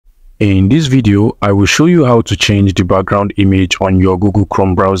In this video, I will show you how to change the background image on your Google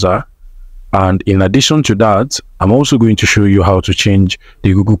Chrome browser. And in addition to that, I'm also going to show you how to change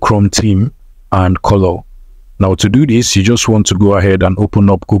the Google Chrome theme and color. Now to do this, you just want to go ahead and open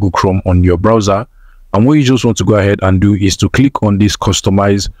up Google Chrome on your browser. And what you just want to go ahead and do is to click on this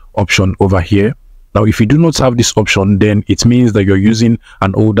customize option over here. Now, if you do not have this option, then it means that you're using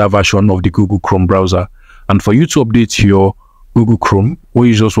an older version of the Google Chrome browser. And for you to update your Google Chrome, what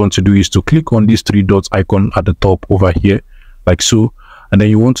you just want to do is to click on this three dots icon at the top over here, like so. And then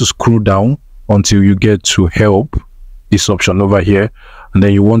you want to scroll down until you get to help, this option over here. And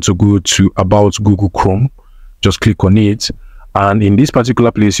then you want to go to about Google Chrome. Just click on it. And in this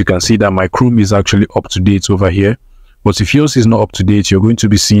particular place, you can see that my Chrome is actually up to date over here. But if yours is not up to date, you're going to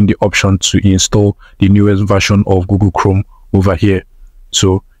be seeing the option to install the newest version of Google Chrome over here.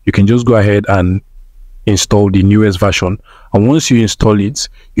 So you can just go ahead and install the newest version. And once you install it,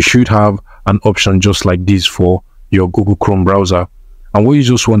 you should have an option just like this for your Google Chrome browser. And what you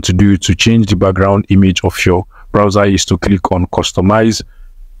just want to do to change the background image of your browser is to click on customize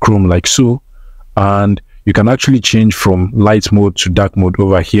Chrome like so. And you can actually change from light mode to dark mode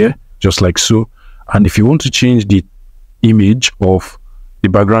over here, just like so. And if you want to change the image of the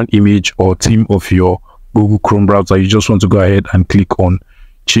background image or theme of your Google Chrome browser, you just want to go ahead and click on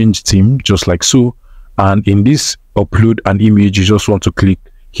change theme, just like so. And in this upload an image, you just want to click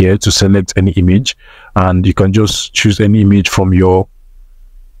here to select any image, and you can just choose any image from your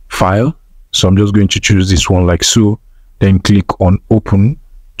file. So I'm just going to choose this one like so, then click on open,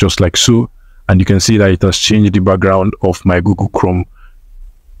 just like so. And you can see that it has changed the background of my Google Chrome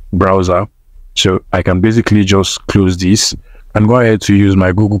browser. So I can basically just close this and go ahead to use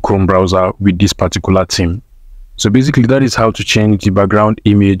my Google Chrome browser with this particular theme. So basically that is how to change the background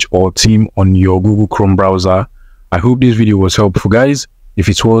image or theme on your Google Chrome browser. I hope this video was helpful, guys. If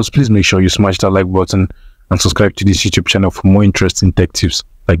it was, please make sure you smash that like button and subscribe to this YouTube channel for more interesting tech tips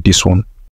like this one.